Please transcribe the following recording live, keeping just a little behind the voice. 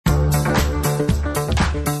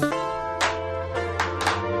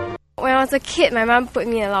When I was a kid, my mom put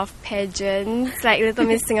me in a lot of pageants, like Little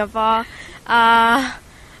Miss Singapore.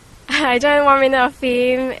 I joined 1 Minute of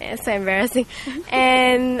Fame. It's so embarrassing.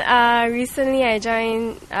 And recently I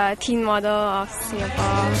joined Teen Model of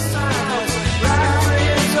Singapore.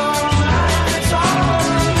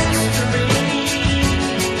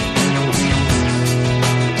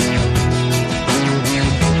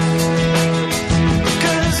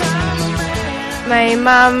 My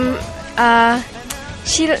mom,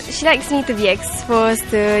 she likes me to be exposed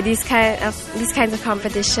to these kinds of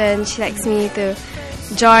competition. She likes me to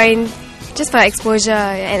join just for exposure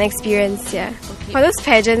and experience. Yeah. Okay. For those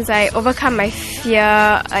pageants, I overcome my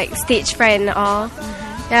fear, like stage fright and all.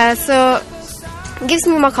 Yeah, so it gives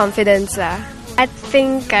me more confidence. I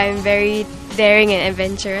think I'm very daring and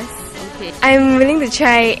adventurous. Okay. I'm willing to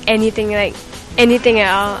try anything, like anything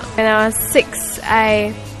at all. When I was 6,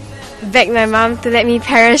 I begged my mom to let me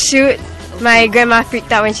parachute. Okay. My grandma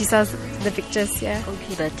freaked out when she saw the pictures. Yeah.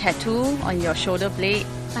 Okay. The tattoo on your shoulder blade.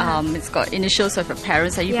 It's got initials of your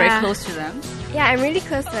parents. Are you very close to them? Yeah, I'm really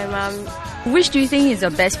close to my mom. Which do you think is your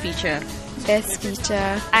best feature? Best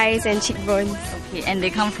feature? Eyes and cheekbones. Okay, and they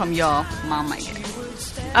come from your mom, I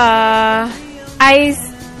guess. Eyes,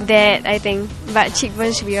 dad, I think. But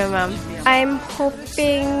cheekbones should be my mom. I'm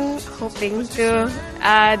hoping to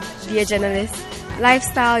be a journalist.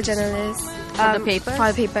 Lifestyle journalist. For the papers?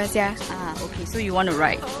 For the papers, yeah. Okay, so you want to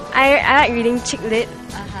write? I like reading chick lit.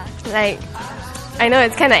 Like, I know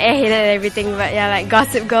it's kind of airheaded and everything, but yeah, like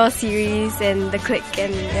Gossip Girl series and The Clique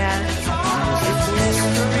and yeah.